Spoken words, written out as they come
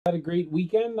had a great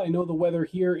weekend. I know the weather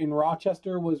here in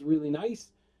Rochester was really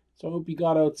nice, so I hope you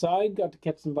got outside, got to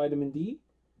catch some vitamin D.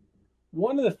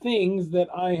 One of the things that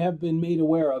I have been made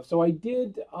aware of, so I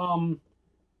did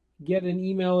get an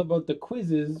email about the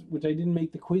quizzes, which I didn't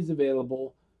make the quiz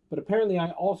available, but apparently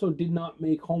I also did not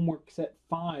make homework set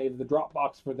 5, the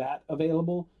Dropbox for that,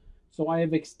 available. So I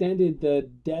have extended the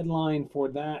deadline for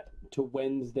that to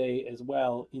Wednesday as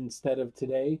well instead of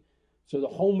today. So the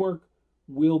homework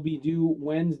will be due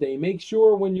Wednesday. Make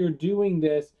sure when you're doing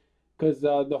this, because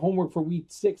the homework for week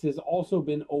 6 has also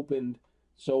been opened.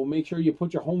 So make sure you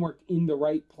put your homework in the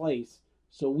right place.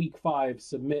 So week 5,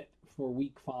 submit for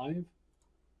week 5.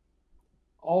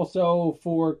 Also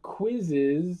for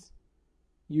quizzes,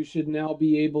 you should now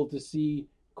be able to see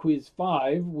quiz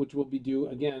 5, which will be due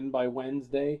again by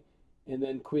Wednesday, and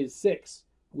then quiz 6,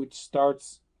 which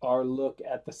starts our look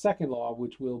at the second law,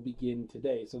 which will begin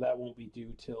today. So that won't be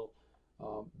due till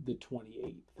the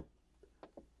 28th.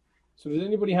 So does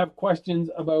anybody have questions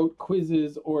about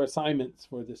quizzes or assignments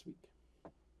for this week?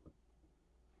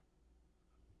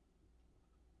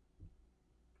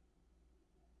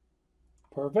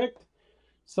 Perfect.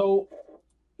 So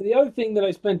the other thing that I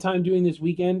spent time doing this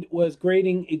weekend was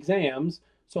grading exams.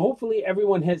 So hopefully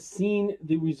everyone has seen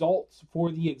the results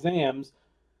for the exams.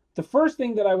 The first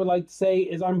thing that I would like to say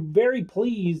is I'm very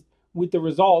pleased with the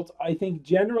results. I think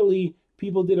generally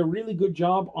people did a really good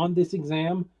job on this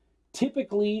exam.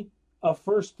 Typically, a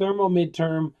first thermo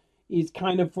midterm is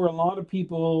kind of, for a lot of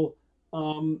people,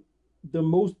 the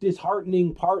most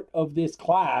disheartening part of this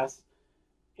class.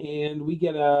 And we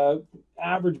get a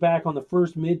average back on the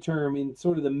first midterm in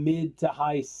sort of the mid to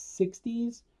high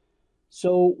 60s.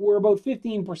 So we're about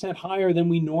 15% higher than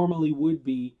we normally would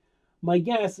be. My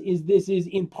guess is this is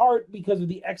in part because of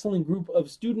the excellent group of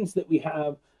students that we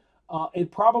have,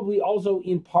 and probably also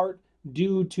in part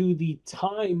due to the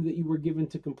time that you were given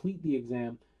to complete the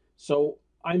exam. So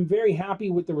I'm very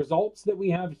happy with the results that we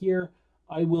have here.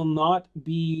 I will not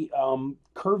be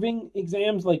curving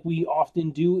exams like we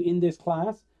often do in this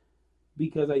class,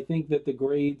 because I think that the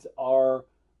grades are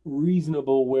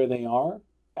reasonable where they are.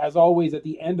 As always, at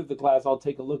the end of the class, I'll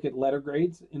take a look at letter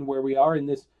grades and where we are, and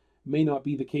this may not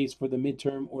be the case for the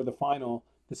midterm or the final,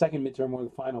 the second midterm or the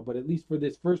final, but at least for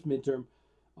this first midterm,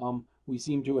 we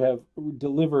seem to have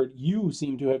delivered, you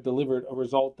seem to have delivered a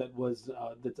result that was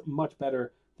that's much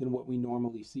better than what we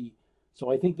normally see.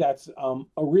 So I think that's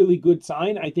a really good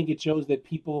sign. I think it shows that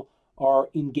people are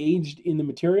engaged in the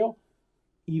material,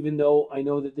 even though I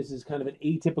know that this is kind of an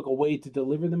atypical way to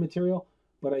deliver the material,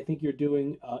 but I think you're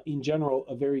doing, in general,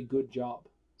 a very good job.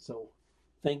 So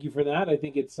thank you for that. I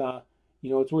think it's,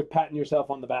 it's worth patting yourself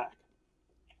on the back.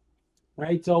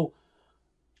 Right? So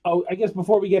I guess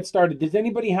before we get started, does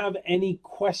anybody have any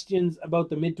questions about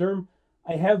the midterm?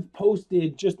 I have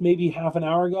posted just maybe half an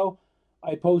hour ago.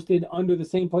 I posted under the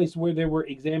same place where there were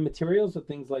exam materials, so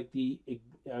things like the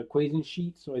equation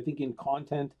sheet. So I think in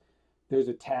content, there's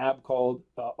a tab called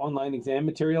online exam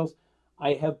materials.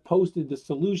 I have posted the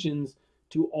solutions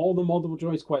to all the multiple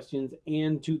choice questions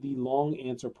and to the long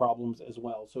answer problems as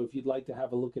well. So if you'd like to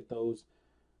have a look at those,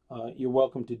 you're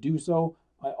welcome to do so.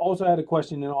 I also had a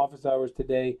question in office hours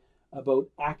today about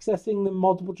accessing the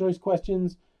multiple choice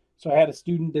questions. So I had a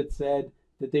student that said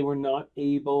that they were not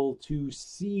able to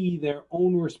see their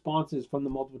own responses from the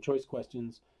multiple choice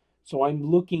questions. So I'm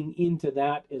looking into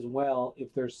that as well,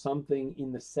 if there's something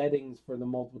in the settings for the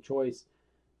multiple choice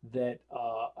that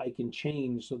I can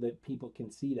change so that people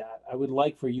can see that. I would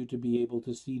like for you to be able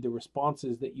to see the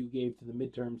responses that you gave to the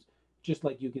midterms, just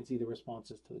like you can see the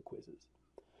responses to the quizzes.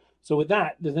 So with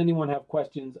that, does anyone have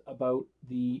questions about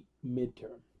the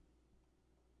midterm?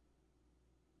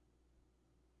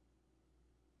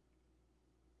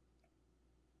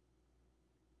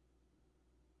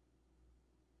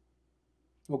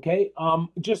 Okay,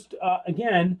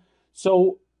 again,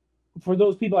 so for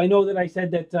those people, I know that I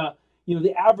said that,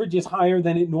 the average is higher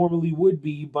than it normally would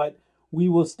be, but we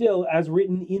will still, as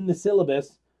written in the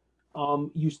syllabus,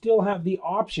 you still have the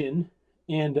option,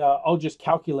 and I'll just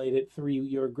calculate it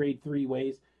your grade 3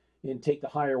 ways and take the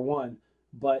higher one.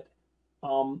 But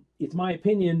it's my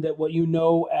opinion that what you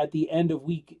know at the end of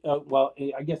week, well,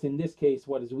 I guess in this case,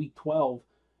 what is week 12,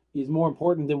 is more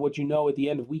important than what you know at the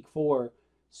end of week 4.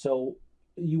 So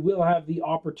you will have the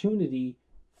opportunity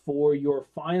for your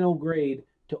final grade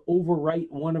to overwrite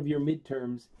one of your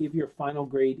midterms if your final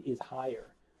grade is higher.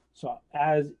 So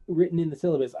as written in the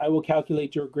syllabus, I will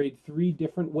calculate your grade 3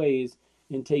 different ways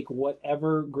and take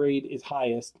whatever grade is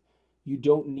highest. You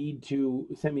don't need to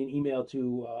send me an email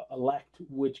to elect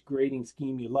which grading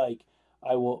scheme you like.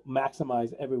 I will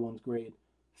maximize everyone's grade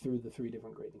through the 3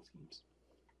 different grading schemes.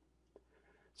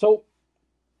 So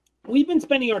we've been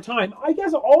spending our time, I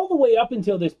guess, all the way up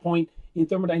until this point in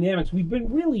thermodynamics, we've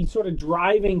been really sort of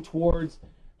driving towards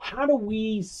how do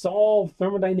we solve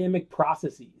thermodynamic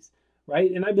processes,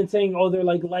 right? And I've been saying, oh, they're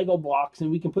like Lego blocks,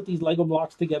 and we can put these Lego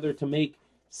blocks together to make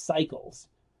cycles,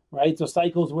 right? So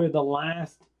cycles where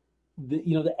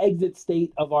the exit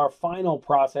state of our final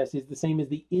process is the same as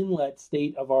the inlet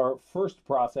state of our first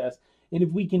process. And if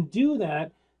we can do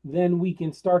that, then we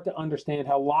can start to understand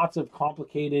how lots of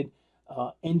complicated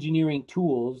engineering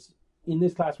tools. In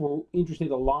this class, we're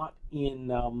interested a lot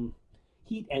in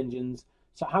heat engines.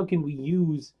 So how can we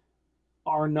use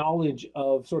our knowledge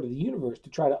of sort of the universe to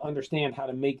try to understand how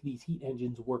to make these heat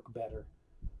engines work better,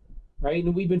 right?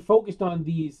 And we've been focused on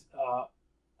these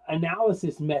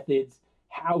analysis methods,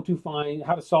 how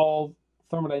to solve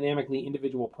thermodynamically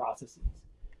individual processes,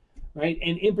 right?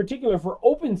 And in particular for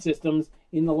open systems,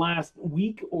 in the last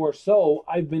week or so,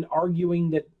 I've been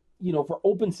arguing that, for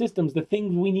open systems, the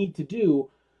things we need to do,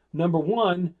 number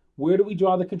one, where do we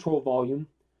draw the control volume?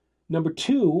 Number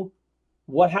two,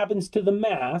 what happens to the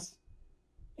mass?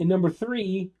 And number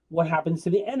three, what happens to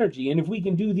the energy? And if we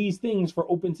can do these things for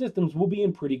open systems, we'll be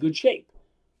in pretty good shape,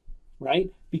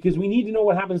 right? Because we need to know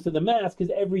what happens to the mass,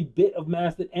 because every bit of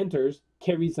mass that enters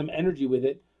carries some energy with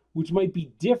it, which might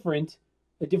be a different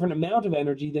amount of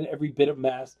energy than every bit of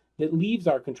mass that leaves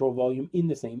our control volume in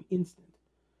the same instant,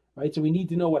 right? So we need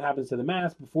to know what happens to the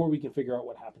mass before we can figure out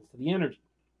what happens to the energy.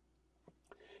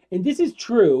 And this is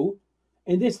true,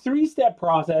 and this three-step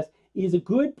process is a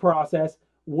good process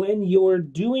when you're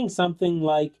doing something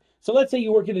like, so let's say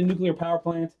you work at a nuclear power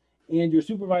plant and your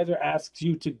supervisor asks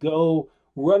you to go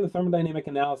run a thermodynamic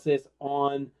analysis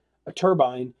on a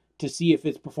turbine to see if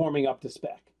it's performing up to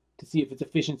spec, to see if its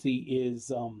efficiency is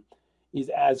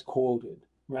as quoted,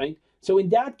 right? So in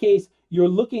that case, you're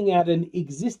looking at an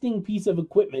existing piece of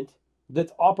equipment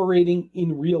that's operating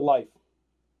in real life.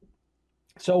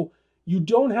 So you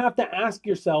don't have to ask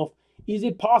yourself, is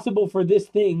it possible for this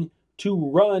thing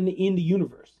to run in the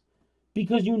universe?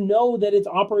 Because you know that it's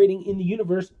operating in the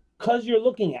universe because you're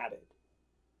looking at it,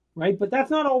 right? But that's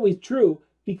not always true,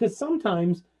 because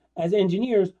sometimes as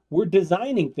engineers, we're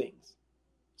designing things.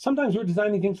 Sometimes we're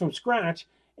designing things from scratch,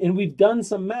 and we've done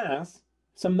some math,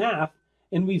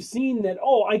 and we've seen that,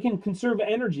 oh, I can conserve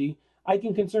energy, I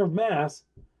can conserve mass,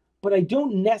 but I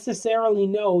don't necessarily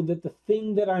know that the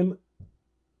thing that I'm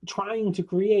trying to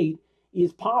create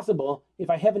is possible if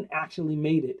I haven't actually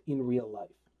made it in real life,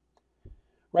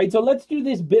 right? So let's do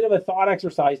this bit of a thought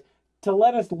exercise to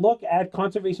let us look at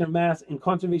conservation of mass and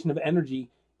conservation of energy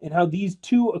and how these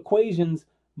two equations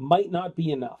might not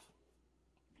be enough.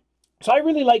 So I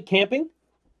really like camping.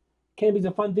 Camping's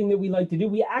a fun thing that we like to do.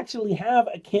 We actually have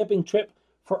a camping trip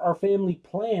for our family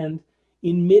planned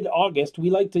in mid-August. We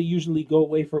like to usually go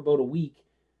away for about a week,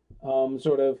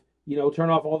 turn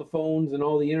off all the phones and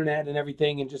all the internet and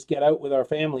everything and just get out with our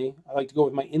family. I like to go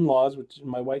with my in-laws, which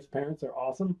my wife's parents are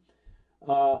awesome.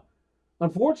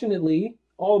 Unfortunately,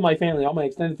 all my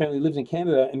extended family lives in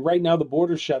Canada, and right now the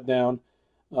border's shut down,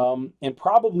 and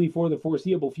probably for the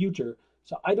foreseeable future.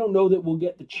 So I don't know that we'll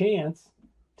get the chance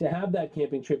to have that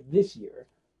camping trip this year.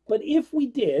 But if we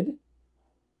did,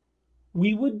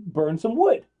 we would burn some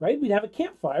wood, right? We'd have a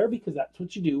campfire, because that's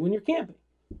what you do when you're camping,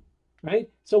 right?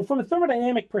 So from a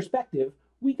thermodynamic perspective,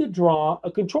 we could draw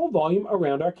a control volume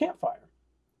around our campfire.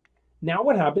 Now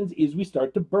what happens is we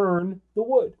start to burn the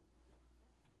wood.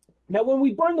 Now when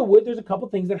we burn the wood, there's a couple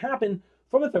things that happen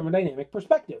from a thermodynamic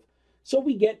perspective. So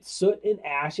we get soot and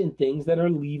ash and things that are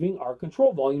leaving our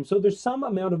control volume. So there's some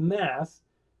amount of mass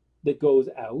that goes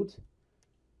out.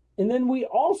 And then we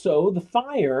also, the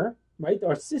fire, right,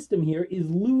 our system here is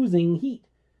losing heat.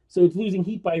 So it's losing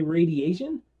heat by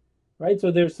radiation, right?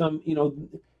 So there's some, you'll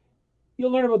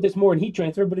learn about this more in heat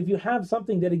transfer, but if you have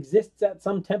something that exists at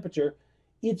some temperature,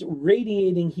 it's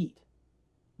radiating heat,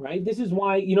 right? This is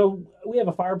why, we have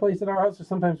a fireplace at our house, so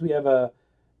sometimes we have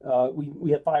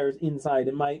we have fires inside.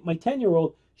 And my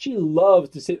 10-year-old, she loves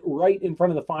to sit right in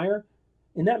front of the fire,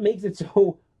 and that makes it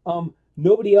so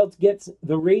nobody else gets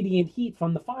the radiant heat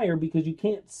from the fire, because you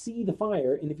can't see the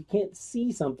fire, and if you can't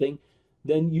see something,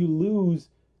 then you lose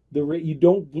you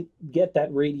don't get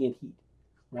that radiant heat,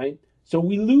 right? So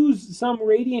we lose some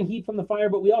radiant heat from the fire,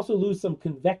 but we also lose some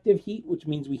convective heat, which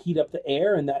means we heat up the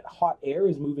air, and that hot air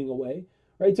is moving away,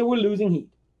 right? So we're losing heat,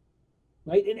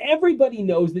 right? And everybody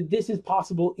knows that this is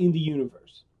possible in the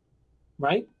universe,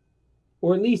 right?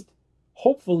 Or at least,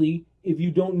 hopefully, if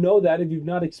you don't know that, if you've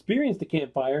not experienced a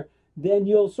campfire, then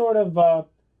you'll sort of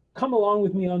come along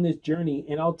with me on this journey,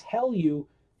 and I'll tell you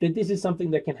that this is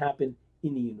something that can happen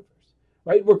in the universe,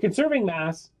 right? We're conserving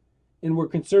mass, and we're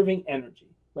conserving energy,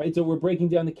 right? So we're breaking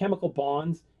down the chemical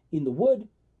bonds in the wood,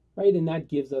 right? And that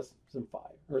gives us some fire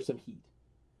or some heat.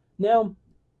 Now,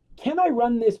 can I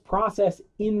run this process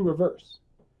in reverse?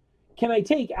 Can I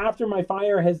take, after my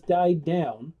fire has died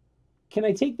down, can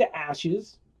I take the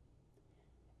ashes,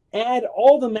 add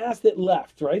all the mass that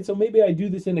left, right? So maybe I do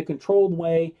this in a controlled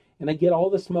way and I get all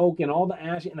the smoke and all the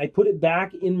ash and I put it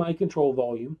back in my control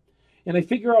volume and I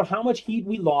figure out how much heat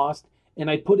we lost and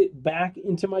I put it back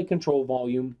into my control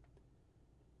volume.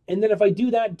 And then if I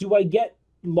do that, do I get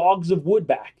logs of wood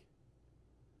back?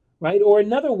 Right? Or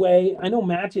another way, I know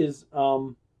matches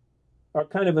are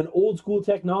kind of an old school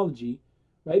technology,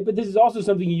 right? But this is also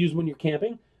something you use when you're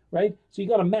camping, right? So you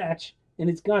got a match and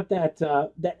it's got that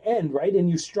that end, right? And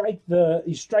you strike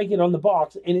it on the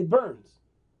box and it burns,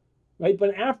 right?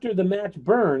 But after the match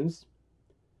burns,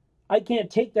 I can't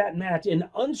take that match and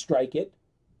unstrike it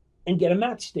and get a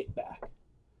matchstick back,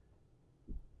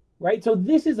 right? So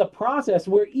this is a process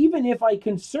where even if I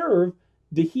conserve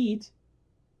the heat,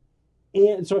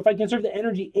 and so if I conserve the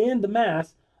energy and the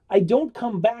mass, I don't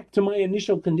come back to my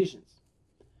initial conditions.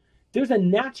 There's a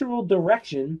natural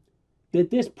direction that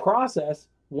this process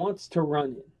wants to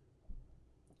run in,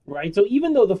 right? So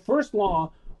even though the first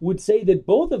law would say that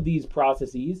both of these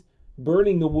processes,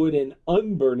 burning the wood and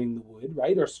unburning the wood,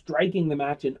 right, or striking the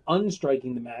match and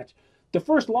unstriking the match, the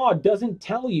first law doesn't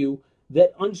tell you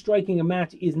that unstriking a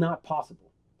match is not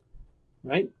possible,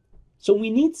 right? So we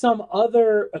need some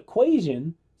other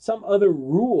equation, some other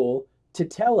rule to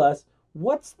tell us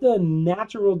what's the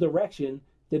natural direction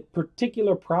that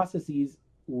particular processes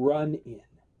run in.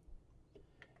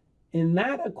 And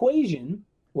that equation,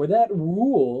 or that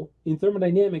rule in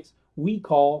thermodynamics, we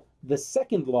call the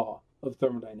second law of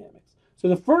thermodynamics. So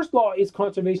the first law is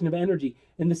conservation of energy,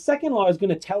 and the second law is going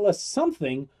to tell us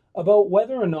something about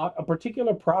whether or not a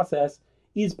particular process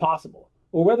is possible,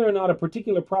 or whether or not a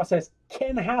particular process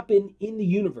can happen in the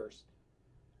universe.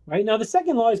 Right? Now, the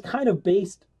second law is kind of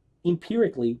based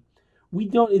empirically.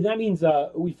 That means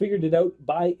we figured it out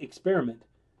by experiment,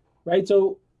 right?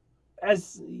 So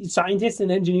as scientists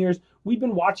and engineers, we've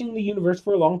been watching the universe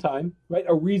for a long time, right?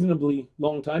 A reasonably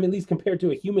long time, at least compared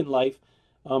to a human life.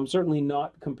 Certainly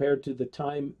not compared to the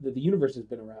time that the universe has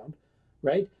been around,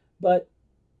 right? But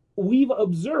we've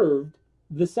observed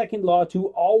the second law to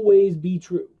always be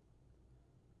true.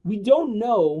 We don't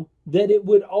know that it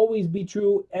would always be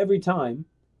true every time,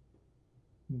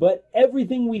 but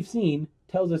everything we've seen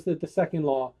tells us that the second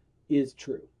law is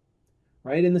true,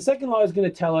 right? And the second law is going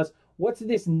to tell us what's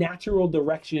this natural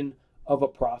direction of a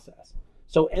process.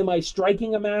 So am I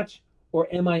striking a match or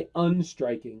am I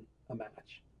unstriking a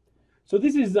match? So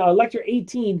this is lecture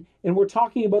 18, and we're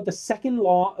talking about the second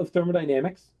law of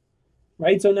thermodynamics,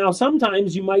 right? So now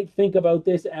sometimes you might think about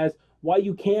this as why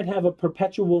you can't have a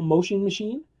perpetual motion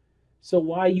machine. So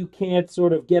why you can't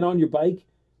sort of get on your bike,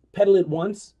 pedal it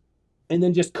once, and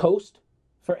then just coast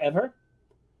forever,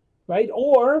 right?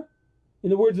 Or, in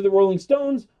the words of the Rolling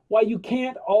Stones, why you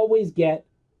can't always get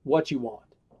what you want.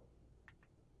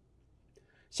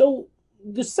 So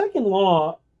the second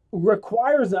law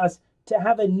requires us to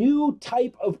have a new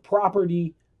type of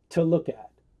property to look at,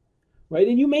 right?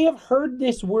 And you may have heard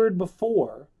this word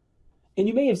before, and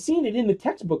you may have seen it in the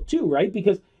textbook too, right?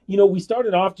 Because, we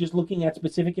started off just looking at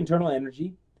specific internal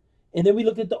energy, and then we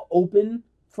looked at the open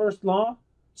first law.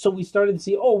 So we started to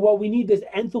see, we need this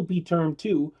enthalpy term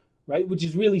too, right? Which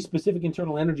is really specific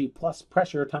internal energy plus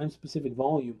pressure times specific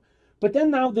volume. But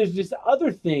then now there's this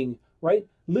other thing, right?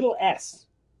 Little s,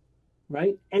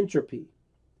 right? Entropy.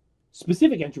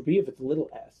 Specific entropy if it's little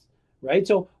s, right?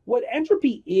 So what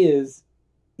entropy is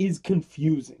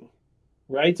confusing,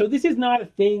 right? So this is not a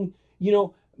thing,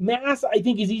 mass, I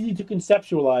think, is easy to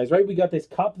conceptualize, right? We got this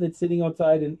cup that's sitting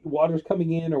outside and water's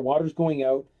coming in or water's going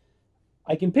out.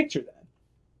 I can picture that.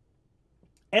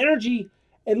 Energy,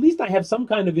 at least I have some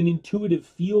kind of an intuitive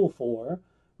feel for,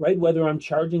 right? Whether I'm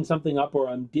charging something up or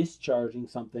I'm discharging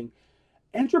something.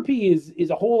 Entropy is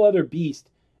a whole other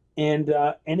beast, and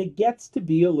it gets to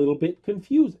be a little bit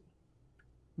confusing,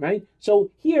 right? So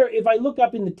here, if I look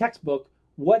up in the textbook,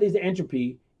 what is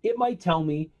entropy? It might tell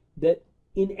me that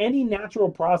in any natural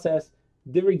process,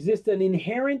 there exists an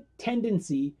inherent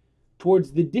tendency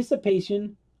towards the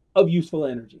dissipation of useful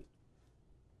energy.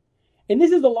 And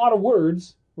this is a lot of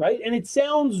words, right? And it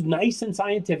sounds nice and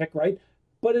scientific, right?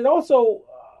 But it also,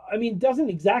 doesn't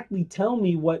exactly tell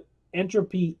me what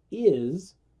entropy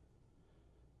is.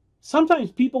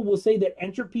 Sometimes people will say that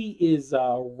entropy is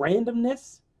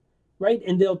randomness, right?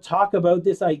 And they'll talk about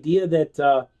this idea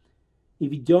that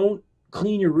if you don't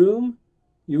clean your room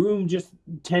just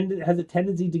has a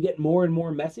tendency to get more and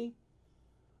more messy.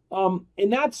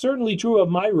 And that's certainly true of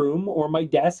my room or my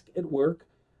desk at work.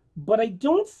 But I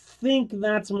don't think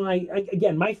that's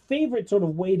again, my favorite sort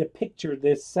of way to picture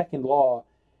this second law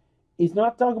is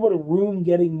not to talk about a room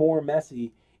getting more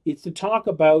messy. It's to talk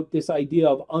about this idea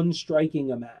of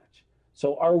unstriking a match.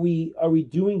 So are we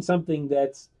doing something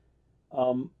that's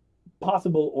um,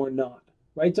 possible or not,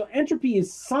 right? So entropy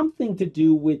is something to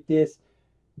do with this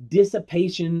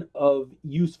dissipation of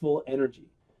useful energy,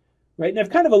 right? And I've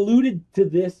kind of alluded to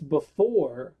this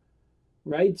before,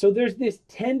 right? So there's this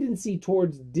tendency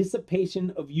towards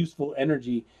dissipation of useful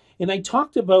energy. And I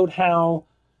talked about how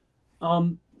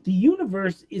the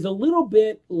universe is a little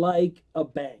bit like a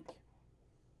bank,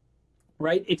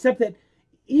 right? Except that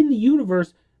in the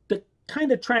universe, the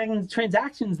kind of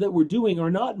transactions that we're doing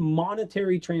are not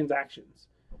monetary transactions.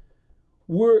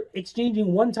 We're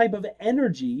exchanging one type of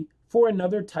energy for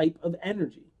another type of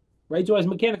energy, right? So as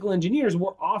mechanical engineers,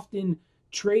 we're often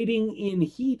trading in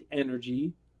heat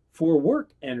energy for work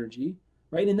energy,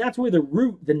 right? And that's where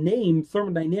the name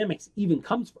thermodynamics even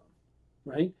comes from,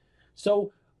 right?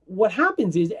 So what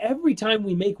happens is every time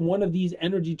we make one of these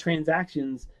energy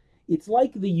transactions, it's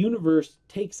like the universe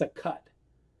takes a cut,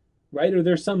 right? Or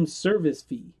there's some service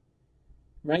fee,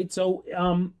 right? So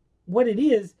what it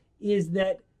is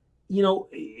that,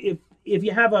 if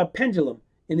you have a pendulum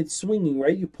and it's swinging,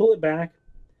 right? You pull it back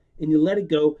and you let it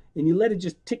go and you let it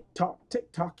just tick tock,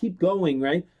 keep going,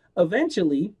 right?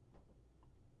 Eventually,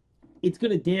 it's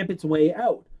going to damp its way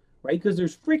out, right? Because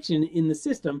there's friction in the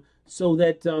system, so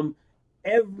that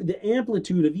the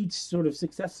amplitude of each sort of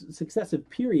successive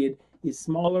period is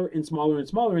smaller and smaller and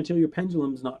smaller until your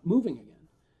pendulum's not moving again.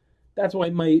 That's why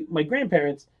my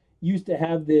grandparents used to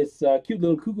have this cute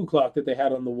little cuckoo clock that they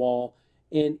had on the wall,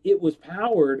 and it was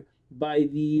powered by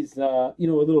these, a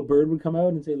little bird would come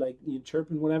out and say, like, chirp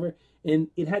and whatever, and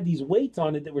it had these weights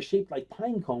on it that were shaped like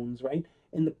pine cones, right?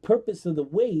 And the purpose of the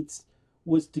weights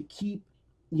was to keep,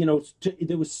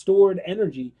 there was stored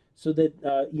energy so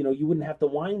that you wouldn't have to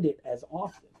wind it as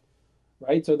often,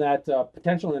 right? So that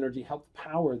potential energy helped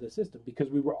power the system because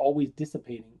we were always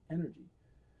dissipating energy,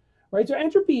 right? So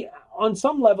entropy, on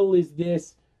some level, is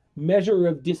this measure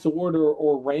of disorder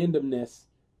or randomness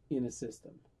in a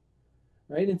system,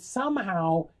 right? And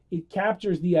somehow it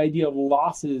captures the idea of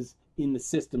losses in the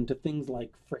system to things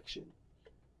like friction,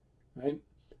 right?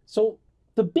 So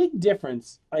the big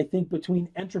difference, I think, between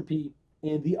entropy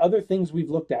and the other things we've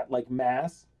looked at, like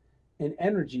mass and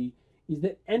energy, is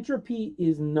that entropy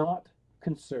is not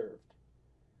conserved.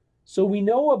 So we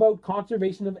know about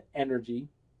conservation of energy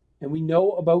and we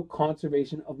know about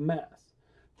conservation of mass.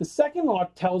 The second law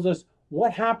tells us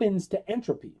what happens to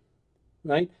entropy,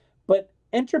 right? But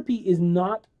entropy is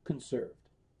not conserved.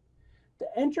 The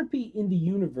entropy in the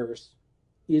universe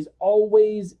is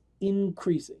always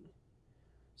increasing.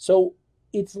 So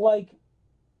it's like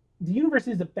the universe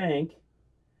is a bank,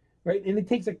 right? And it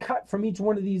takes a cut from each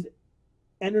one of these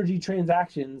energy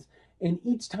transactions. And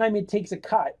each time it takes a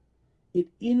cut, it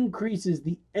increases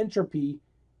the entropy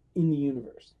in the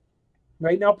universe,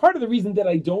 right? Now, part of the reason that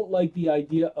I don't like the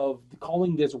idea of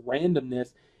calling this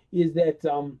randomness is that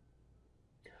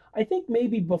I think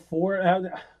maybe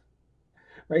before,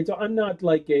 right? So I'm not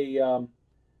like a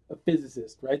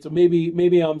physicist, right? So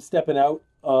maybe I'm stepping out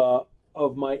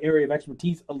of my area of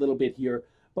expertise a little bit here.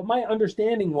 But my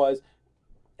understanding was,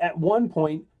 at one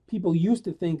point, people used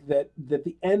to think that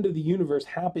the end of the universe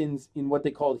happens in what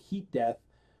they called heat death,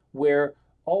 where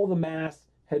all the mass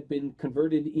had been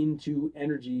converted into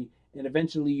energy, and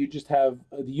eventually you just have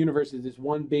the universe is this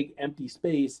one big empty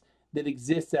space that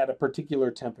exists at a particular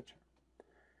temperature,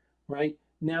 right?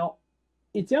 Now,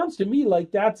 it sounds to me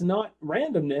like that's not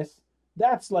randomness,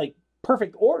 that's like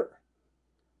perfect order.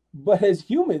 But as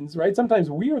humans, right, sometimes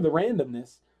we are the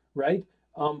randomness, right?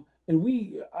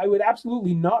 And I would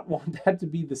absolutely not want that to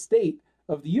be the state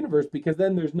of the universe, because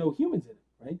then there's no humans in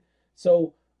it, right?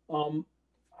 So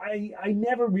I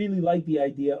never really like the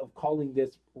idea of calling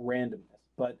this randomness,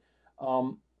 but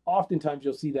oftentimes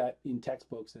you'll see that in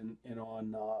textbooks and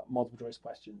on multiple choice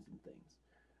questions and things,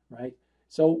 right?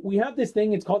 So we have this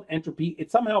thing, it's called entropy.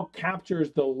 It somehow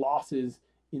captures the losses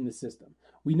in the system.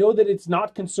 We know that it's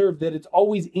not conserved, that it's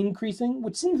always increasing,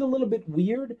 which seems a little bit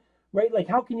weird, right? Like,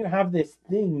 how can you have this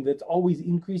thing that's always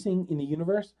increasing in the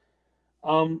universe?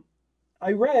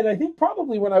 I read, I think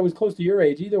probably when I was close to your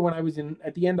age, either when I was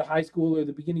at the end of high school or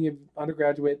the beginning of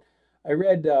undergraduate, I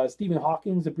read Stephen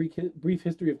Hawking's A Brief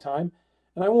History of Time,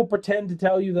 and I won't pretend to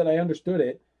tell you that I understood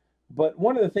it, but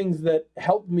one of the things that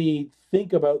helped me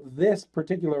think about this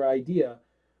particular idea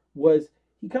was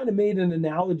he kind of made an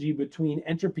analogy between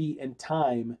entropy and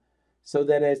time, so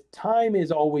that as time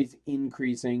is always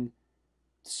increasing,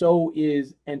 so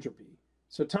is entropy.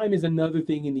 So time is another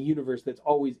thing in the universe that's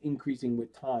always increasing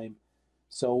with time.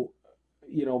 So,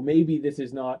 maybe this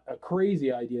is not a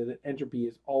crazy idea that entropy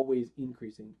is always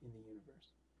increasing in the universe.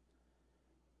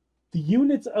 The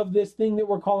units of this thing that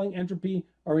we're calling entropy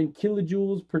are in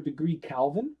kilojoules per degree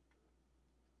Kelvin.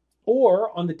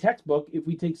 Or on the textbook, if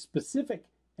we take specific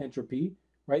entropy,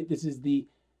 right, this is the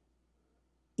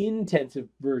intensive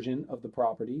version of the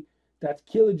property, that's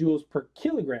kilojoules per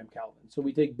kilogram Kelvin. So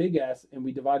we take big S and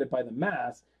we divide it by the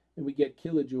mass, and we get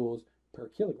kilojoules per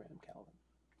kilogram Kelvin.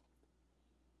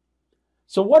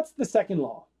 So what's the second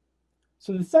law?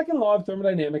 So the second law of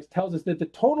thermodynamics tells us that the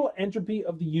total entropy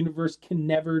of the universe can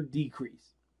never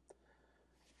decrease.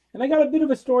 And I got a bit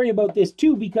of a story about this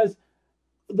too, because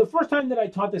the first time that I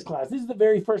taught this class, this is the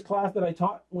very first class that I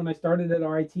taught when I started at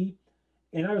RIT.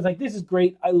 And I was like, this is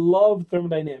great. I love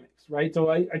thermodynamics, right? So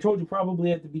I told you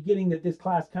probably at the beginning that this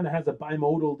class kind of has a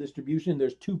bimodal distribution.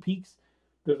 There's two peaks.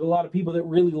 There's a lot of people that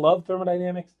really love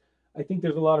thermodynamics. I think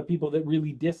there's a lot of people that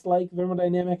really dislike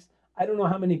thermodynamics. I don't know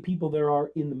how many people there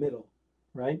are in the middle,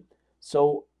 right?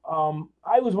 So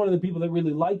I was one of the people that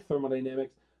really liked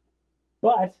thermodynamics.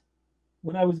 But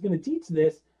when I was going to teach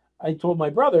this, I told my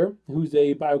brother, who's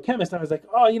a biochemist, I was like,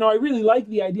 oh, I really like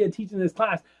the idea of teaching this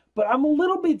class, but I'm a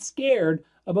little bit scared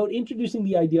about introducing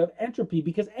the idea of entropy,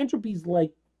 because entropy is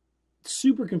like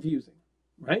super confusing,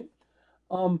 right?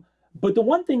 But the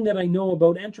one thing that I know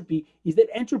about entropy is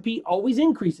that entropy always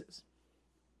increases.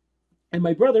 And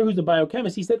my brother, who's a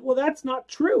biochemist, he said, well, that's not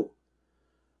true,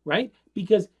 right?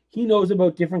 Because he knows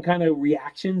about different kind of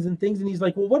reactions and things. And he's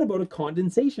like, well, what about a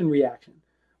condensation reaction,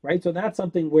 right? So that's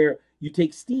something where you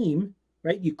take steam,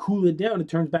 right? You cool it down, it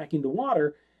turns back into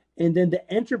water. And then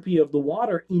the entropy of the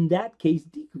water in that case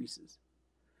decreases.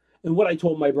 And what I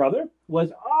told my brother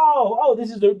was,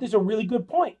 this is a really good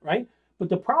point, right? But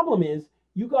the problem is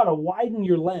you got to widen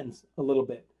your lens a little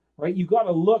bit, right? You got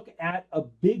to look at a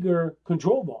bigger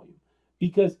control volume,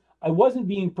 because I wasn't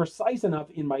being precise enough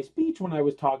in my speech when I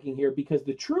was talking here, because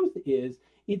the truth is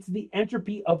it's the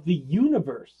entropy of the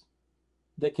universe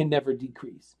that can never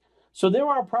decrease. So there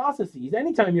are processes.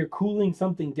 Anytime you're cooling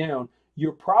something down,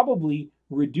 you're probably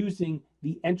reducing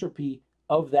the entropy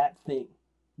of that thing,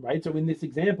 right? So in this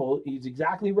example, he's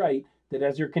exactly right that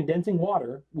as you're condensing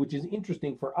water, which is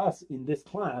interesting for us in this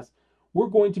class, we're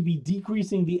going to be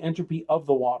decreasing the entropy of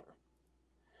the water.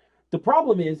 The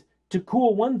problem is, to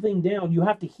cool one thing down, you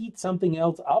have to heat something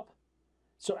else up.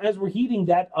 So as we're heating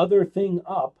that other thing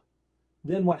up,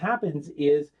 then what happens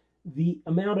is the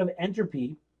amount of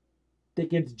entropy that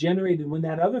gets generated when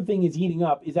that other thing is heating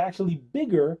up is actually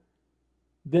bigger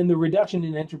than the reduction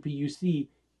in entropy you see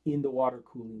in the water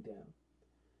cooling down,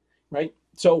 right?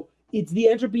 So it's the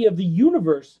entropy of the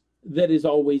universe that is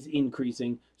always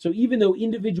increasing. So even though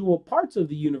individual parts of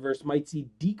the universe might see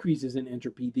decreases in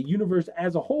entropy, the universe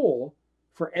as a whole,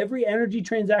 for every energy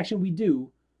transaction we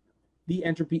do, the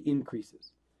entropy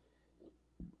increases.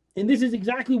 And this is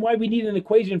exactly why we need an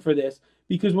equation for this,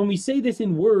 because when we say this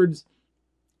in words,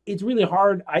 it's really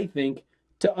hard, I think,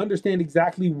 to understand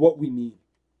exactly what we mean.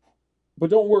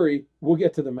 But don't worry, we'll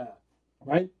get to the math,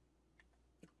 right?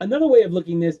 Another way of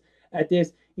looking at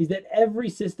this is that every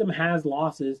system has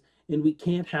losses, and we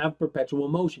can't have perpetual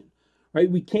motion, right?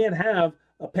 We can't have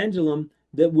a pendulum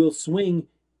that will swing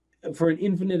for an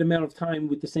infinite amount of time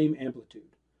with the same amplitude,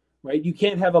 right? You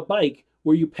can't have a bike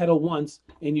where you pedal once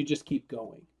and you just keep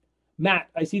going. Matt,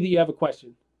 I see that you have a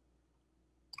question.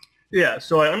 Yeah,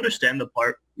 so I understand the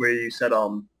part where you said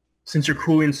since you're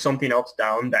cooling something else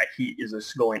down, that heat is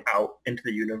just going out into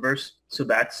the universe, so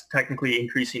that's technically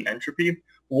increasing entropy.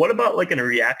 What about like in a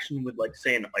reaction with, like,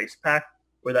 say, an ice pack,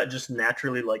 where that just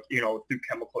naturally, like, through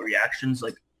chemical reactions,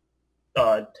 like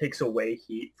takes away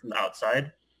heat from the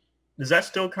outside? Does that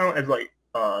still count as like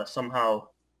somehow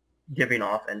giving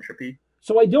off entropy?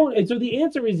 So the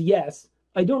answer is yes.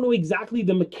 I don't know exactly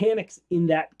the mechanics in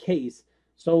that case.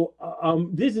 So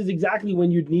this is exactly when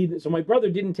you'd need. So my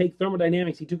brother didn't take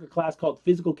thermodynamics. He took a class called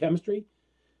physical chemistry.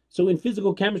 So in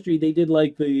physical chemistry, they did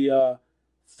like the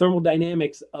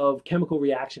thermodynamics of chemical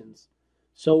reactions.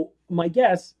 So my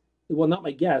guess, well, not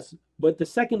my guess, but the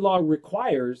second law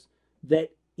requires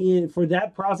that for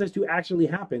that process to actually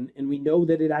happen, and we know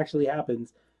that it actually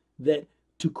happens, that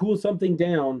to cool something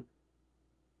down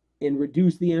and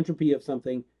reduce the entropy of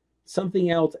something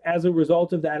else as a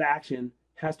result of that action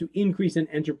has to increase in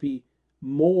entropy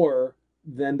more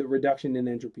than the reduction in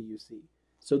entropy you see.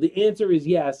 So the answer is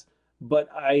yes, but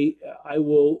I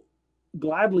will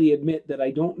gladly admit that I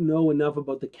don't know enough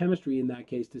about the chemistry in that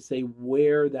case to say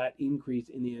where that increase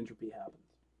in the entropy happens.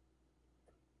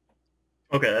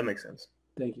 Okay, that makes sense.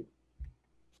 Thank you.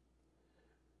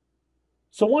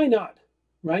 So why not,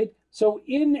 right? So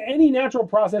in any natural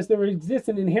process, there exists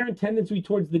an inherent tendency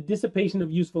towards the dissipation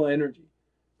of useful energy,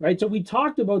 right? So we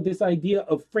talked about this idea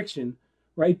of friction,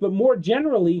 right? But more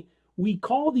generally, we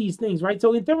call these things, right?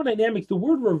 So in thermodynamics, the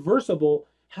word reversible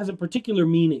has a particular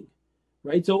meaning,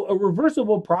 right? So a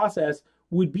reversible process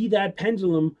would be that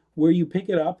pendulum where you pick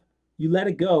it up, you let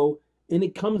it go, and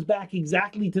it comes back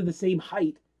exactly to the same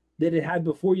height that it had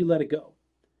before you let it go,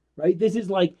 right? This is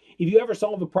like if you ever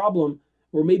solve a problem,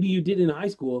 or maybe you did in high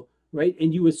school, right?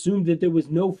 And you assumed that there was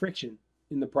no friction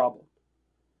in the problem.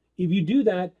 If you do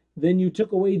that, then you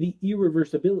took away the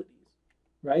irreversibilities,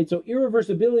 right? So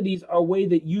irreversibilities are a way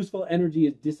that useful energy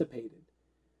is dissipated,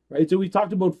 right? So we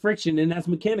talked about friction, and as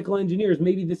mechanical engineers,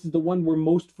 maybe this is the one we're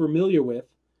most familiar with,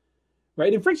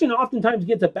 right? And friction oftentimes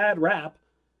gets a bad rap,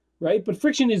 right? But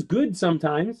friction is good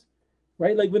sometimes,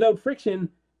 right? Like without friction,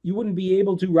 you wouldn't be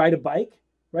able to ride a bike,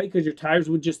 right? Because your tires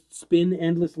would just spin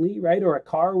endlessly, right? Or a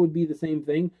car would be the same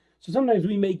thing. So sometimes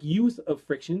we make use of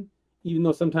friction, even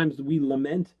though sometimes we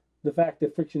lament the fact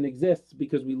that friction exists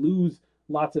because we lose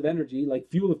lots of energy. Like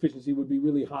fuel efficiency would be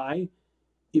really high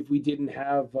if we didn't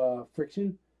have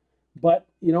friction. But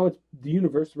you know, it's the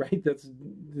universe, right? This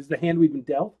is the hand we've been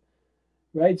dealt,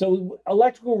 right? So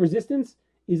electrical resistance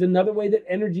is another way that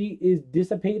energy is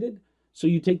dissipated. So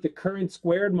you take the current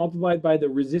squared multiplied by the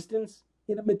resistance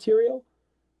in a material,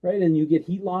 right? And you get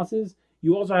heat losses.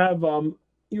 You also have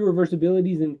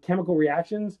irreversibilities in chemical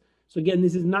reactions. So again,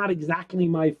 this is not exactly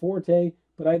my forte,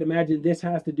 but I'd imagine this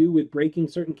has to do with breaking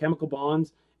certain chemical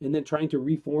bonds and then trying to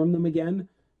reform them again,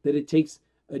 that it takes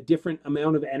a different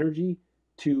amount of energy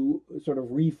to sort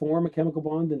of reform a chemical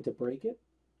bond than to break it.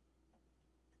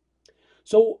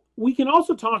 So we can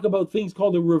also talk about things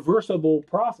called a reversible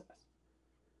process,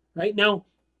 right? Now,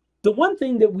 the one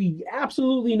thing that we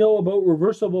absolutely know about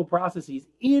reversible processes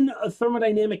in a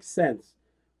thermodynamic sense,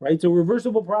 right? So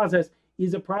reversible process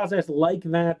is a process like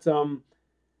that,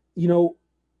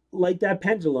 like that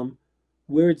pendulum,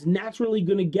 where it's naturally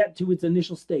going to get to its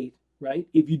initial state, right?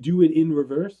 If you do it in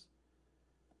reverse.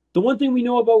 The one thing we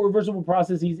know about reversible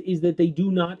processes is that they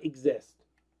do not exist,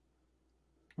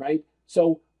 right?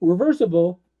 So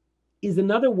reversible is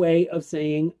another way of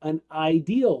saying an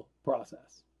ideal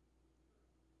process.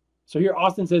 So here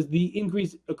Austin says the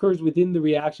increase occurs within the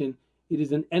reaction. It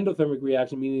is an endothermic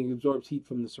reaction, meaning it absorbs heat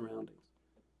from the surroundings,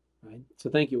 right? So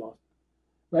thank you, Austin.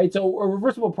 Right, so a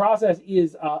reversible process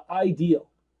is ideal,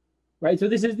 right? So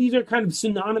these are kind of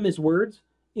synonymous words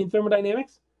in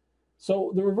thermodynamics.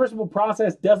 So the reversible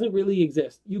process doesn't really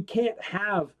exist. You can't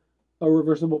have a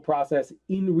reversible process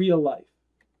in real life.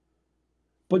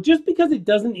 But just because it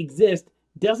doesn't exist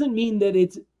doesn't mean that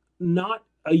it's not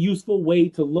a useful way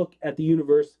to look at the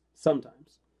universe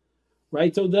sometimes,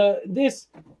 right? So this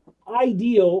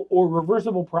ideal or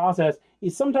reversible process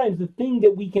is sometimes the thing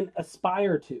that we can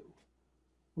aspire to,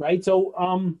 right?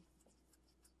 So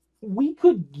we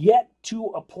could get to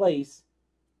a place,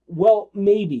 well,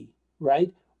 maybe,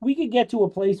 right? We could get to a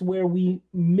place where we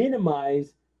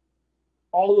minimize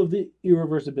all of the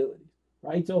irreversibility,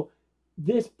 right? So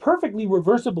this perfectly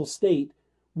reversible state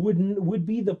would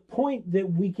be the point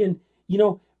that we can,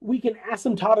 we can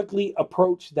asymptotically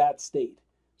approach that state.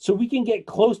 So we can get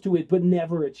close to it, but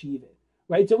never achieve it,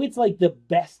 right? So it's like the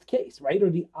best case, right? Or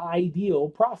the ideal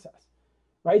process,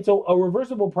 right? So a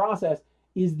reversible process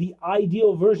is the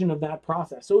ideal version of that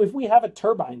process. So if we have a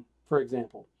turbine, for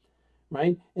example,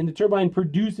 right? And the turbine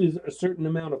produces a certain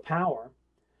amount of power,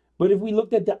 but if we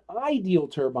looked at the ideal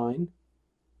turbine,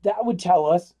 that would tell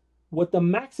us what the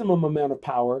maximum amount of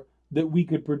power that we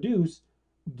could produce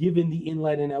given the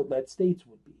inlet and outlet states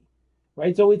would be,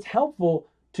 right? So it's helpful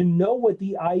to know what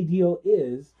the ideal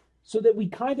is so that we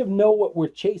kind of know what we're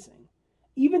chasing.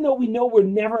 Even though we know we're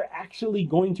never actually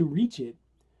going to reach it,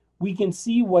 we can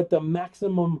see what the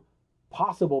maximum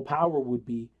possible power would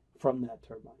be from that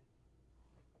turbine.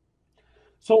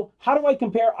 So how do I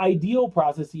compare ideal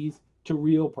processes to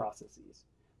real processes?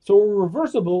 So a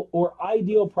reversible or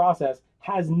ideal process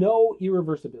has no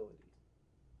irreversibility.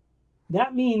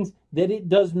 That means that it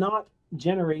does not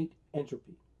generate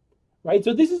entropy, right?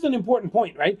 So this is an important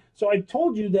point, right? So I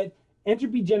told you that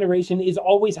entropy generation is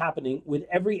always happening with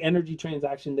every energy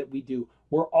transaction that we do.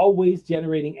 We're always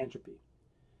generating entropy.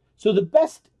 So the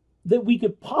best that we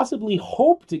could possibly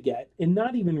hope to get, and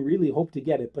not even really hope to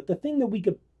get it, but the thing that we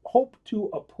could hope to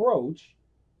approach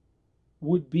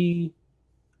would be,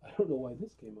 I don't know why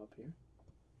this came up here.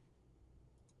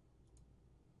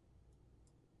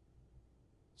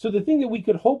 So the thing that we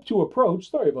could hope to approach,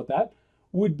 sorry about that,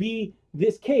 would be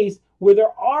this case where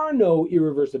there are no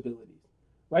irreversibilities,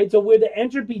 right? So where the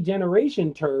entropy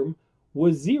generation term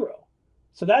was zero.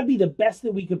 So that'd be the best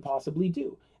that we could possibly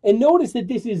do. And notice that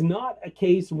this is not a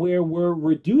case where we're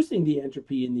reducing the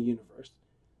entropy in the universe.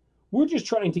 We're just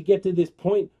trying to get to this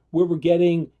point where we're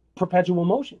getting perpetual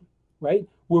motion, right?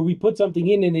 Where we put something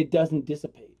in and it doesn't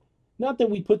dissipate. Not that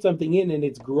we put something in and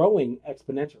it's growing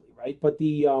exponentially, right? But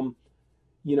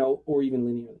or even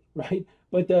linearly, right?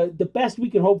 But the best we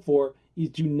can hope for is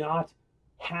to not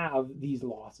have these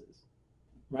losses,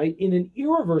 right? In an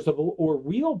irreversible or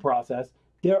real process,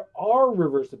 there are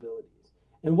reversibilities.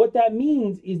 And what that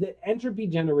means is that entropy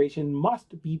generation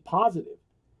must be positive,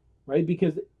 right?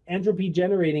 Because entropy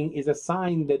generating is a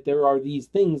sign that there are these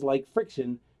things like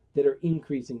friction that are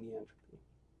increasing the entropy.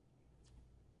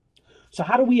 So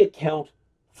how do we account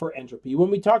for entropy? When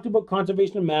we talked about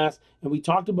conservation of mass and we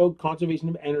talked about conservation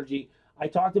of energy, I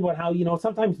talked about how,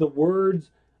 sometimes the words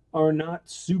are not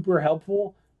super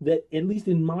helpful, that at least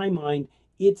in my mind,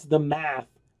 it's the math,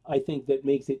 I think, that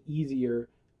makes it easier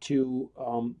to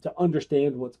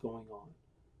understand what's going on,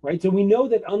 right? So we know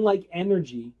that unlike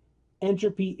energy,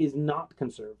 entropy is not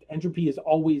conserved. Entropy is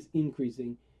always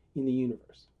increasing in the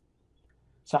universe.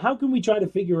 So how can we try to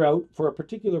figure out for a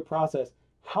particular process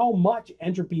how much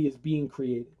entropy is being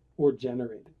created or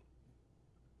generated?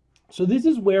 So this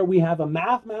is where we have a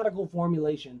mathematical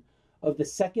formulation of the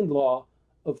second law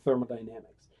of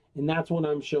thermodynamics. And that's what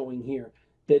I'm showing here.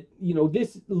 That,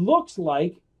 this looks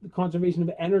like the conservation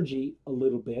of energy a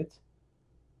little bit,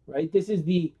 right? This is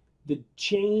the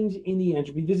change in the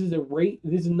entropy. This is a rate.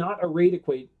 This is not a rate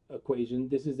equation.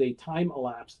 This is a time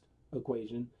elapsed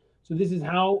equation. So this is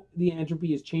how the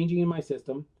entropy is changing in my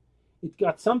system. It's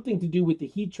got something to do with the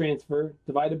heat transfer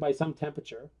divided by some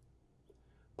temperature,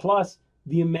 plus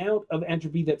the amount of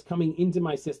entropy that's coming into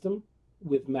my system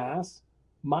with mass,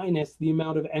 minus the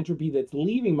amount of entropy that's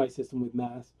leaving my system with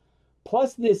mass,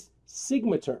 plus this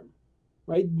sigma term,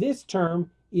 right? This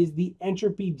term is the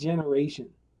entropy generation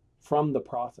from the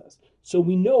process. So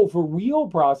we know for real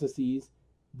processes,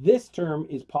 this term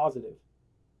is positive.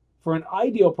 For an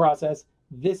ideal process,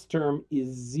 this term is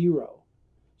 0.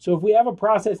 So if we have a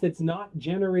process that's not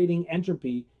generating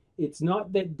entropy, it's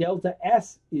not that delta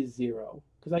S is 0,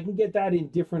 because I can get that in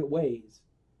different ways.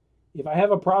 If I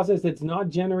have a process that's not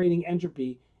generating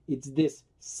entropy, it's this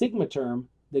sigma term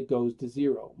that goes to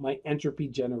 0, my entropy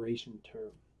generation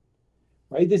term,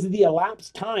 right? This is the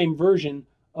elapsed time version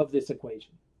of this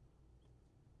equation.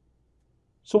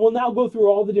 So we'll now go through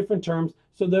all the different terms.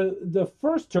 So the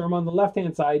first term on the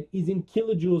left-hand side is in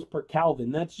kilojoules per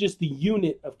Kelvin. That's just the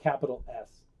unit of capital S.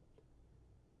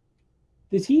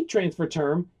 This heat transfer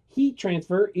term, heat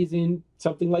transfer is in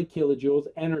something like kilojoules,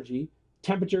 energy.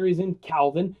 Temperature is in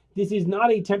Kelvin. This is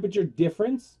not a temperature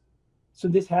difference, so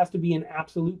this has to be an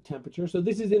absolute temperature. So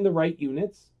this is in the right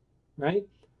units, right?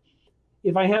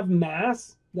 If I have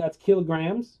mass, that's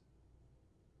kilograms.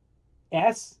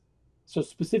 S, so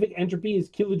specific entropy is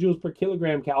kilojoules per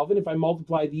kilogram Kelvin. If I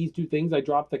multiply these two things, I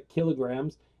drop the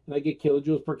kilograms and I get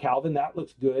kilojoules per Kelvin. That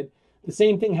looks good. The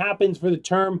same thing happens for the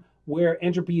term where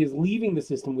entropy is leaving the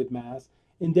system with mass.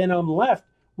 And then I'm left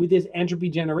with this entropy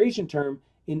generation term,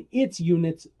 and its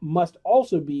units must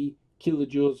also be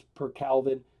kilojoules per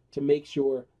Kelvin to make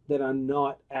sure that I'm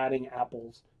not adding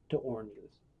apples to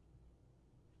oranges.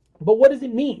 But what does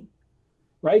it mean,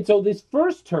 right? So this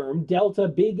first term, delta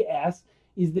big S,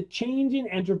 is the change in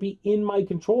entropy in my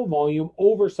control volume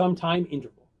over some time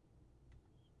interval.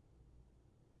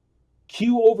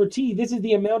 Q over T, this is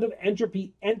the amount of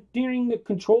entropy entering the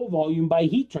control volume by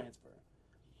heat transfer.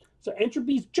 So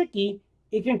entropy is tricky.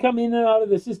 It can come in and out of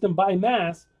the system by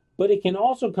mass, but it can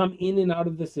also come in and out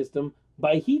of the system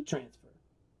by heat transfer.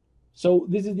 So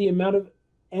this is the amount of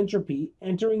entropy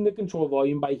entering the control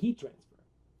volume by heat transfer.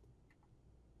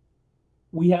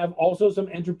 We have also some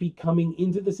entropy coming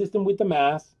into the system with the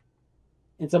mass,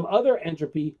 and some other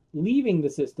entropy leaving the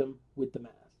system with the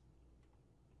mass.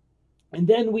 And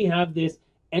then we have this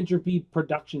entropy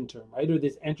production term, right? Or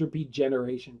this entropy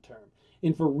generation term.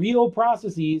 And for real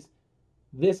processes,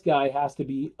 this guy has to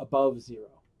be above 0.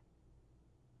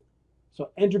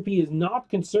 So entropy is not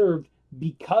conserved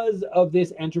because of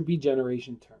this entropy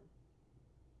generation term.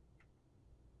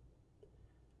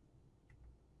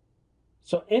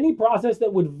 So any process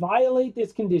that would violate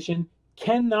this condition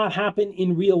cannot happen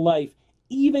in real life,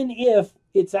 even if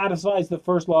it satisfies the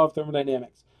first law of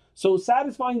thermodynamics. So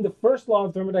satisfying the first law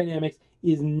of thermodynamics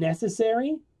is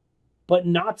necessary, but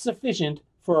not sufficient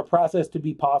for a process to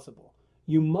be possible.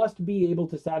 You must be able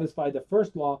to satisfy the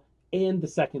first law and the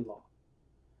second law.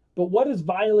 But what does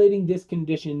violating this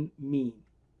condition mean?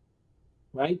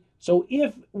 Right? So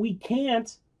if we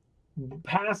can't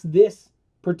pass this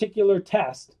particular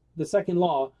test, the second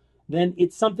law, then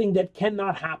it's something that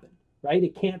cannot happen, right?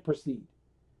 It can't proceed.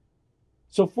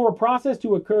 So for a process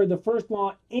to occur, the first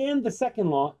law and the second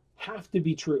law have to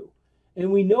be true.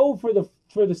 And we know for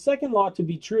the second law to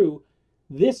be true,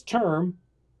 this term,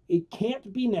 it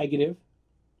can't be negative,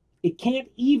 it can't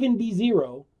even be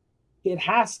zero, it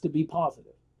has to be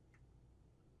positive.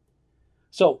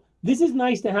 So this is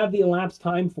nice to have the elapsed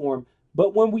time form,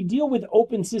 but when we deal with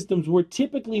open systems, we're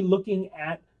typically looking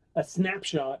at a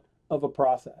snapshot of a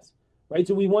process, right?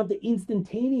 So we want the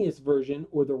instantaneous version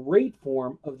or the rate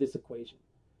form of this equation.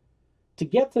 To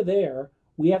get to there,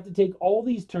 we have to take all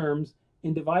these terms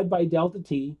and divide by delta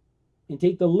t and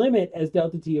take the limit as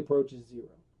delta t approaches zero.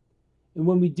 And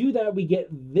when we do that, we get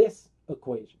this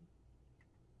equation,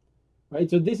 right?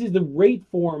 So this is the rate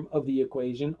form of the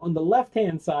equation. On the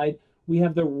left-hand side, we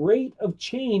have the rate of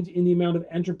change in the amount of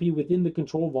entropy within the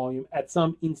control volume at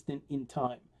some instant in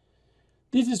time.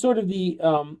 This is sort of the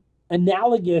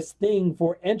analogous thing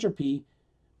for entropy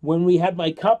when we had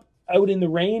my cup out in the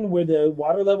rain where the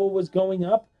water level was going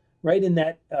up, right? And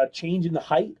that change in the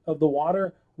height of the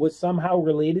water was somehow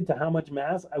related to how much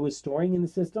mass I was storing in the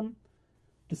system.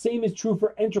 The same is true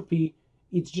for entropy.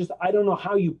 It's just, I don't know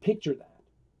how you picture that,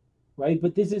 right?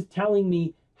 But this is telling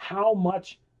me how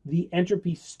much the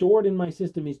entropy stored in my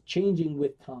system is changing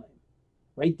with time,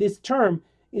 right? This term,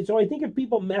 so I think if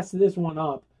people mess this one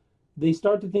up, they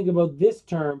start to think about this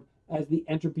term as the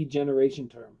entropy generation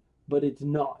term, but it's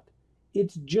not.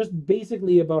 It's just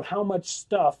basically about how much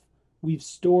stuff we've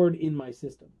stored in my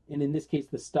system. And in this case,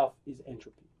 the stuff is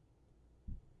entropy.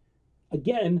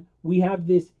 Again, we have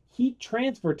this heat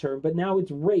transfer term, but now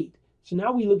it's rate. So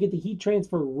now we look at the heat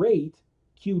transfer rate,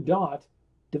 Q dot,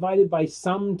 divided by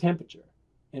some temperature.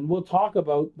 And we'll talk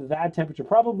about that temperature,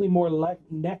 probably more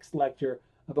next lecture,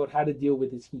 about how to deal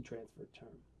with this heat transfer term.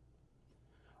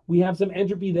 We have some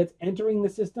entropy that's entering the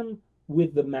system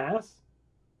with the mass,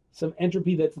 some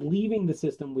entropy that's leaving the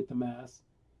system with the mass,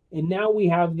 and now we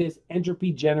have this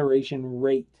entropy generation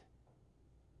rate,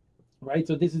 right?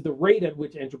 So this is the rate at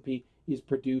which entropy is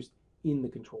produced in the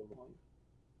control volume.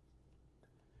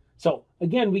 So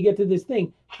again, we get to this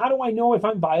thing. How do I know if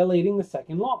I'm violating the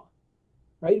second law,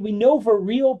 right? We know for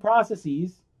real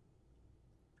processes,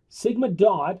 sigma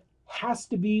dot has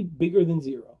to be bigger than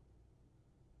zero.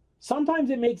 Sometimes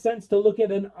it makes sense to look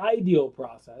at an ideal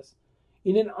process.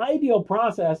 In an ideal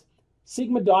process,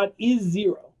 sigma dot is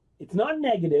zero. It's not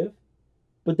negative,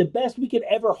 but the best we could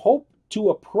ever hope to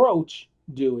approach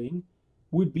doing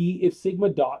would be if sigma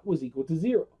dot was equal to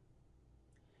zero.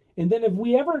 And then if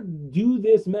we ever do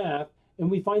this math and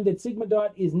we find that sigma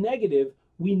dot is negative,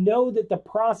 we know that the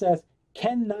process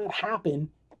cannot happen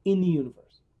in the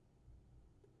universe.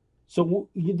 So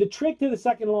the trick to the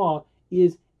second law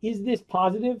is this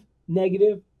positive,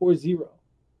 negative, or zero?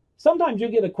 Sometimes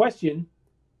you'll get a question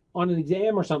on an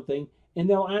exam or something, and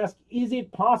they'll ask, is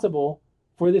it possible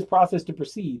for this process to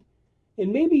proceed?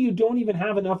 And maybe you don't even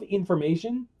have enough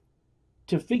information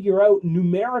to figure out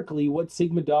numerically what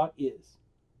sigma dot is.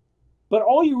 But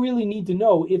all you really need to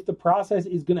know if the process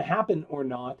is going to happen or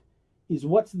not is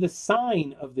what's the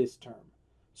sign of this term.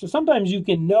 So sometimes you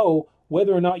can know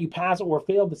whether or not you pass or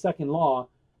fail the second law,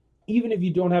 even if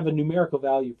you don't have a numerical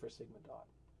value for sigma dot.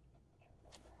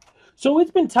 So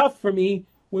it's been tough for me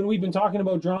when we've been talking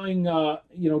about drawing,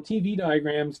 TV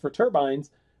diagrams for turbines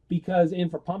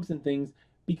and for pumps and things,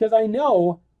 because I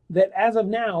know that as of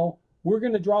now, we're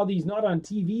going to draw these not on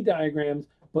TV diagrams,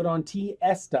 but on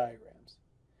TS diagrams.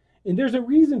 And there's a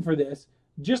reason for this.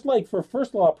 Just like for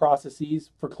first law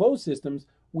processes, for closed systems,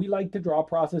 we like to draw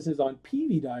processes on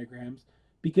PV diagrams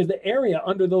because the area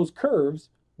under those curves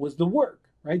was the work,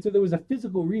 right? So there was a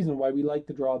physical reason why we like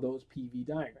to draw those PV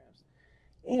diagrams.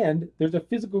 And there's a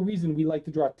physical reason we like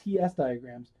to draw TS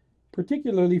diagrams,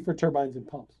 particularly for turbines and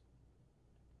pumps.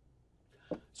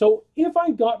 So if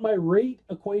I got my rate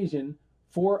equation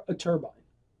for a turbine,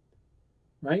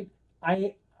 right,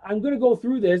 I'm going to go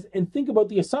through this and think about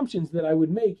the assumptions that I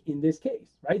would make in this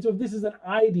case, right? So if this is an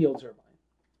ideal turbine,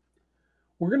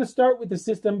 we're going to start with the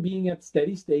system being at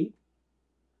steady state.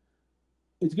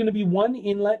 It's going to be one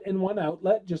inlet and one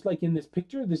outlet, just like in this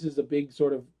picture. This is a big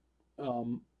sort of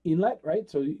inlet, right?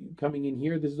 So coming in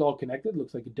here, this is all connected,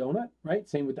 looks like a donut, right?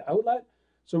 Same with the outlet.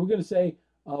 So we're going to say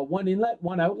one inlet,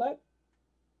 one outlet,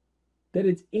 that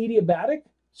it's adiabatic,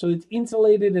 so it's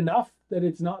insulated enough that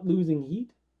it's not losing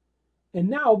heat. And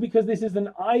now, because this is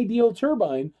an ideal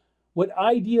turbine, what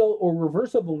ideal or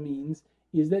reversible means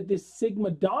is that this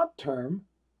sigma dot term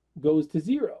goes to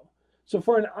zero. So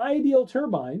for an ideal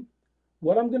turbine,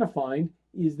 what I'm going to find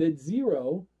is that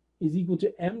zero is equal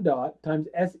to m dot times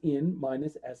S in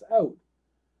minus S out.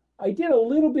 I did a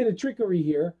little bit of trickery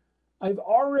here. I've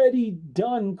already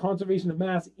done conservation of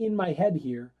mass in my head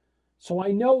here. So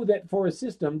I know that for a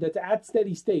system that's at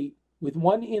steady state with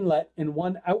one inlet and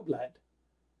one outlet,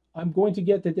 I'm going to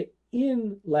get that the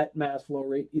inlet mass flow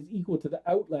rate is equal to the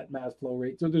outlet mass flow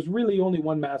rate. So there's really only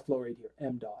one mass flow rate here,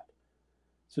 m dot.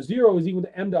 So 0 is equal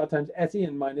to m dot times S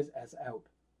in minus S out.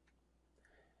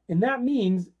 And that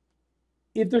means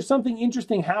if there's something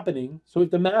interesting happening, so if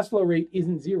the mass flow rate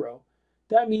isn't 0,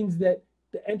 that means that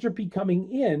the entropy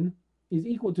coming in is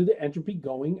equal to the entropy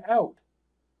going out.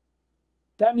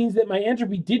 That means that my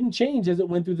entropy didn't change as it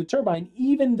went through the turbine,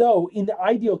 even though in the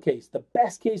ideal case, the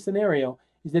best case scenario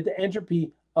is that the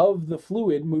entropy of the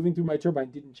fluid moving through my turbine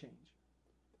didn't change.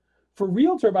 For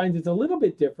real turbines, it's a little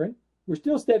bit different. We're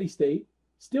still steady state,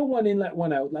 still one inlet,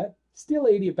 one outlet, still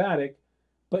adiabatic,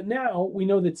 but now we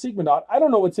know that sigma dot, I don't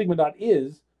know what sigma dot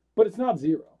is, but it's not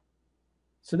 0.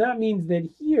 So that means that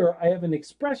here I have an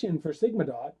expression for sigma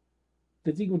dot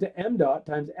that's equal to m dot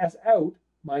times S out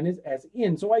minus S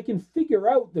in. So I can figure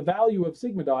out the value of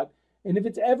sigma dot, and if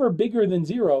it's ever bigger than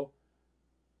 0,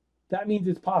 that means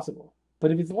it's possible.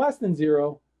 But if it's less than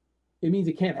 0, it means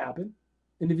it can't happen.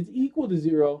 And if it's equal to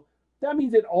 0, that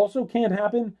means it also can't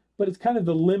happen, but it's kind of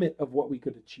the limit of what we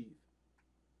could achieve.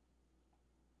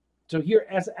 So here,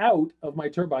 S out of my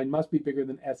turbine must be bigger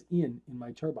than S in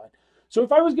my turbine. So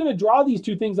if I was going to draw these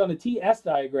two things on a TS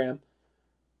diagram,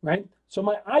 right? So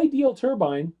my ideal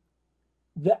turbine,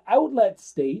 the outlet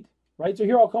state, right? So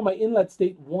here I'll call my inlet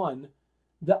state 1.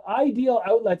 The ideal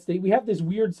outlet state, we have this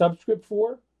weird subscript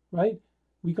for, right?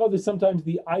 We call this sometimes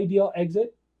the ideal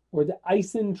exit or the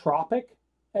isentropic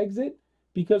exit,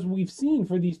 because we've seen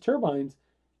for these turbines,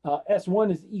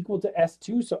 S1 is equal to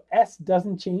S2, so S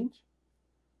doesn't change.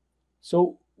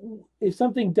 So if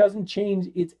something doesn't change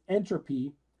its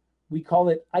entropy, we call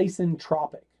it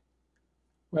isentropic,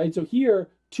 right? So here,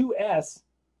 2S,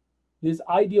 this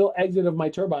ideal exit of my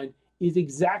turbine, is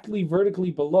exactly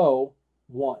vertically below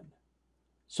 1.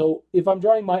 So if I'm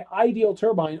drawing my ideal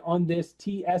turbine on this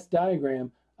TS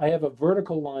diagram, I have a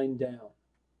vertical line down.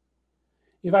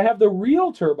 If I have the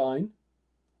real turbine,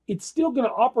 it's still going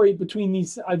to operate between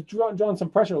these. I've drawn some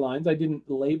pressure lines. I didn't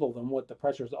label them what the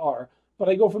pressures are, but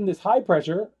I go from this high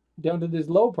pressure down to this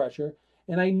low pressure,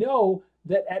 and I know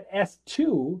that at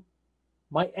S2,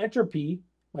 my entropy,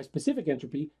 my specific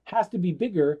entropy, has to be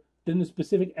bigger than the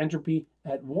specific entropy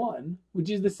at 1, which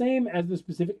is the same as the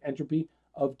specific entropy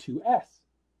of 2S.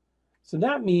 So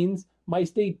that means my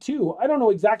state 2, I don't know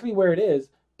exactly where it is,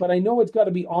 but I know it's got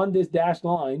to be on this dashed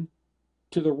line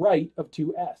to the right of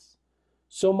 2S.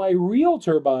 So my real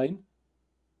turbine,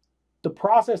 the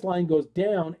process line goes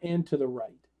down and to the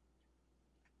right.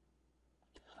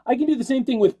 I can do the same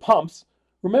thing with pumps.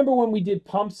 Remember when we did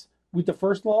pumps with the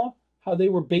first law, how they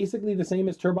were basically the same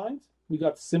as turbines? We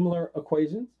got similar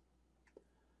equations.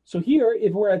 So here,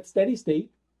 if we're at steady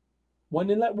state, one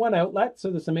inlet, one outlet,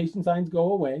 so the summation signs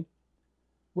go away.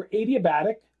 We're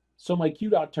adiabatic, so my Q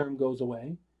dot term goes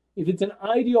away. If it's an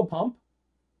ideal pump,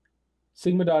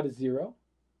 sigma dot is 0.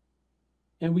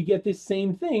 And we get this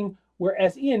same thing where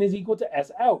S in is equal to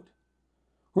S out.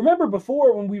 Remember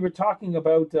before when we were talking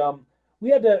about,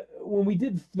 when we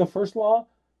did the first law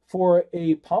for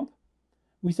a pump,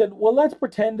 we said, well, let's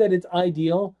pretend that it's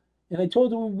ideal. And I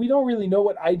told you we don't really know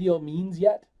what ideal means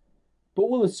yet, but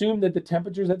we'll assume that the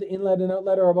temperatures at the inlet and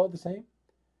outlet are about the same.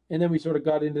 And then we sort of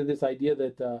got into this idea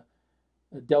that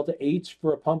delta H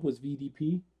for a pump was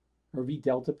VDP or V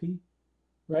delta P,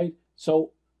 right?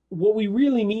 So what we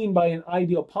really mean by an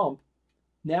ideal pump,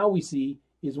 now we see,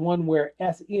 is one where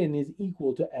S in is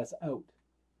equal to S out.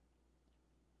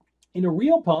 In a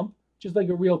real pump, just like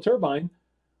a real turbine,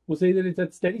 we'll say that it's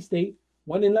at steady state,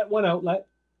 one inlet, one outlet,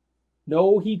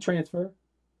 no heat transfer,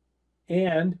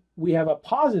 and we have a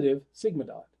positive sigma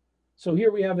dot. So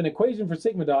here we have an equation for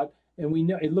sigma dot, and we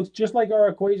know it looks just like our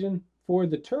equation for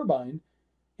the turbine,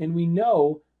 and we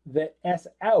know that S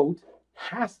out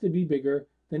has to be bigger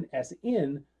than S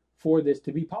in for this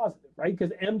to be positive, right?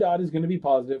 Because m dot is going to be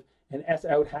positive, and S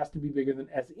out has to be bigger than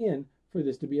S in for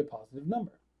this to be a positive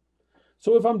number.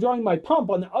 So if I'm drawing my pump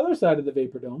on the other side of the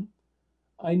vapor dome,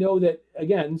 I know that,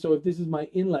 again, so if this is my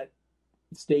inlet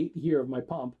state here of my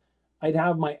pump, I'd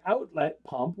have my outlet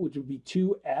pump, which would be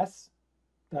 2S.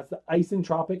 That's the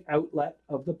isentropic outlet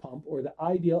of the pump, or the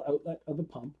ideal outlet of the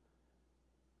pump.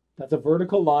 That's a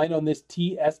vertical line on this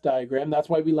TS diagram. That's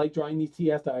why we like drawing these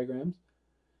TS diagrams.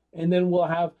 And then we'll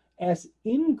have S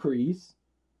increase,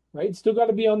 right? It's still got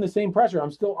to be on the same pressure.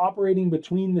 I'm still operating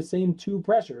between the same two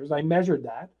pressures. I measured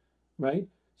that, right?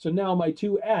 So now my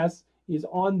 2S is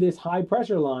on this high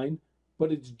pressure line,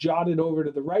 but it's jotted over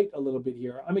to the right a little bit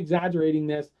here. I'm exaggerating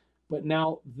this, but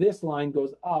now this line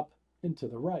goes up and to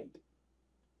the right.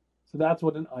 So that's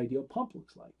what an ideal pump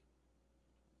looks like.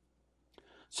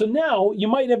 So now you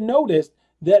might have noticed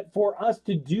that for us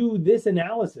to do this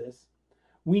analysis,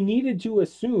 we needed to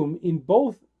assume in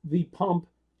both the pump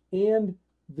and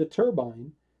the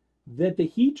turbine that the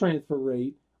heat transfer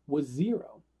rate was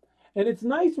zero. And it's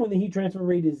nice when the heat transfer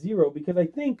rate is zero because I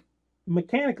think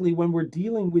mechanically when we're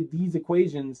dealing with these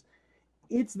equations,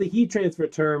 it's the heat transfer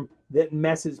term that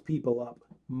messes people up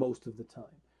most of the time.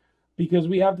 Because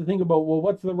we have to think about, well,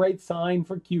 what's the right sign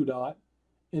for Q dot?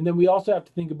 And then we also have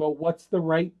to think about what's the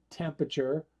right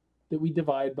temperature that we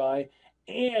divide by.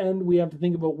 And we have to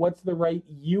think about what's the right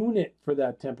unit for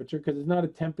that temperature, because it's not a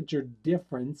temperature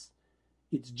difference,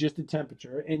 it's just a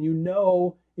temperature. And you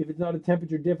know, if it's not a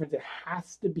temperature difference, it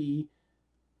has to be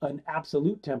an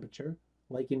absolute temperature,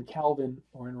 like in Kelvin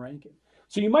or in Rankine.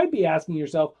 So you might be asking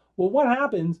yourself, well, what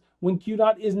happens when Q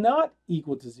dot is not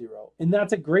equal to zero? And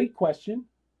that's a great question.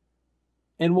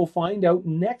 And we'll find out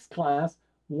next class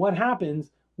what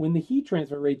happens when the heat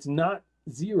transfer rate's not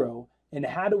zero, and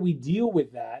how do we deal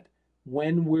with that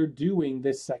when we're doing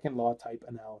this second law type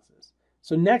analysis.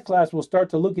 So next class, we'll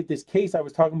start to look at this case I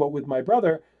was talking about with my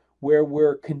brother, where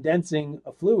we're condensing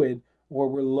a fluid or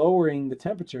we're lowering the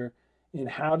temperature, and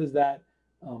how does that,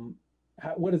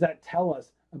 what does that tell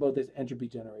us about this entropy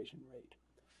generation rate?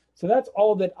 So that's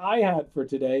all that I had for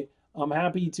today. I'm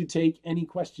happy to take any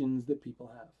questions that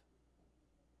people have.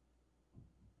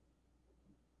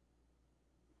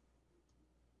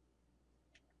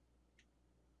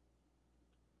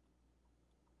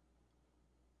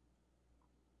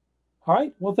 All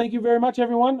right. Well, thank you very much,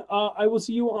 everyone. I will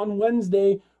see you on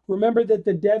Wednesday. Remember that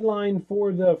the deadline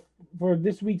for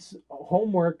this week's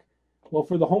homework, well,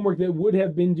 for the homework that would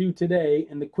have been due today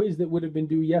and the quiz that would have been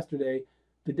due yesterday,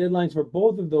 the deadlines for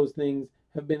both of those things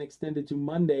have been extended to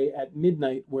Monday at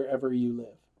midnight wherever you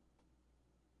live.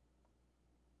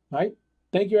 All right.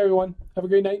 Thank you, everyone. Have a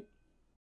great night.